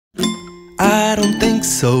I don't think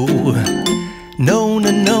so. No,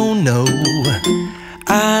 no, no, no.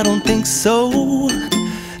 I don't think so.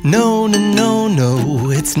 No, no, no, no.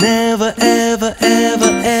 It's never, ever,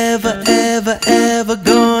 ever, ever, ever, ever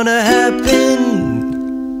gonna happen.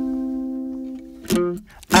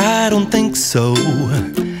 I don't think so.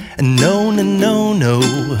 No, no, no, no.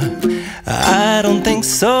 I don't think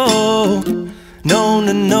so. No,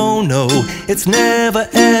 no, no, no. It's never,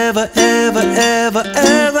 ever, ever, ever,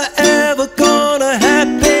 ever, ever gonna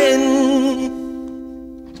happen.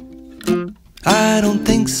 I don't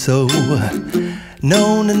think so.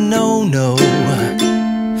 No, no, no, no.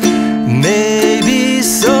 Maybe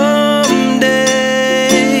someday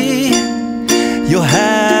you'll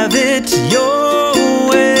have it your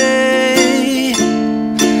way.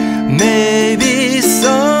 Maybe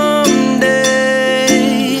someday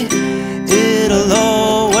it'll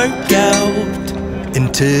all work out.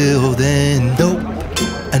 Until then, nope,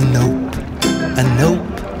 a nope, a nope,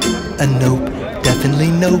 a nope,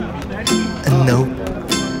 definitely nope, a nope,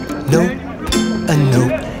 nope, a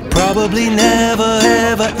nope. Probably never,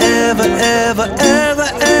 ever, ever, ever, ever,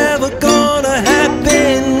 ever gonna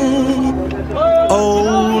happen.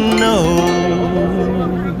 Oh no.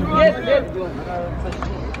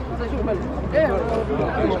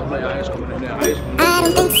 I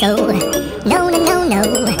don't think so. No, no, no, no.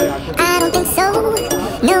 I don't think so.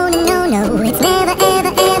 No, no, no, no. It's never,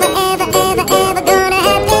 ever, ever, ever, ever, ever gonna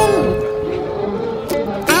happen.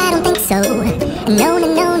 I don't think so. No, no,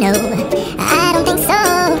 no, no. I don't think so.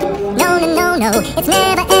 No, no, no, no. It's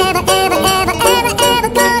never, ever, ever, ever, ever, ever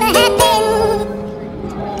gonna happen.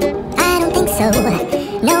 I don't think so.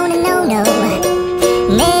 No, no, no, no.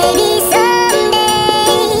 Maybe someday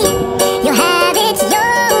you'll have it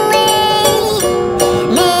your way.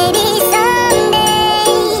 Maybe someday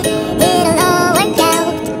it'll all work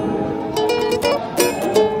out.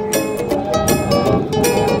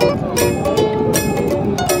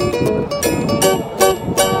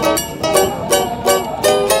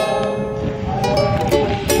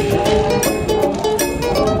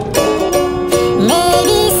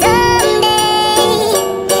 Maybe someday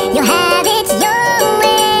you'll have it your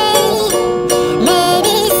way.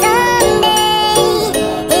 Maybe someday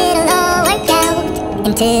it'll all work out.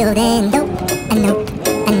 Until then, nope, a nope,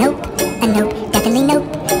 a nope, a nope, definitely nope,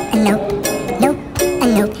 a nope, nope, a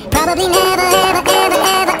nope. Probably never, ever, ever,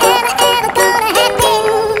 ever, ever, ever gonna happen.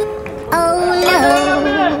 Oh no.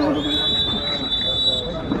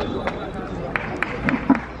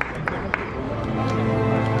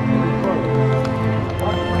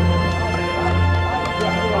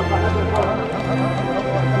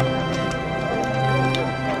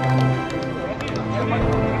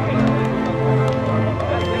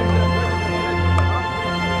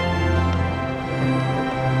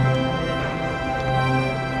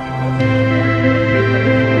 Thank you.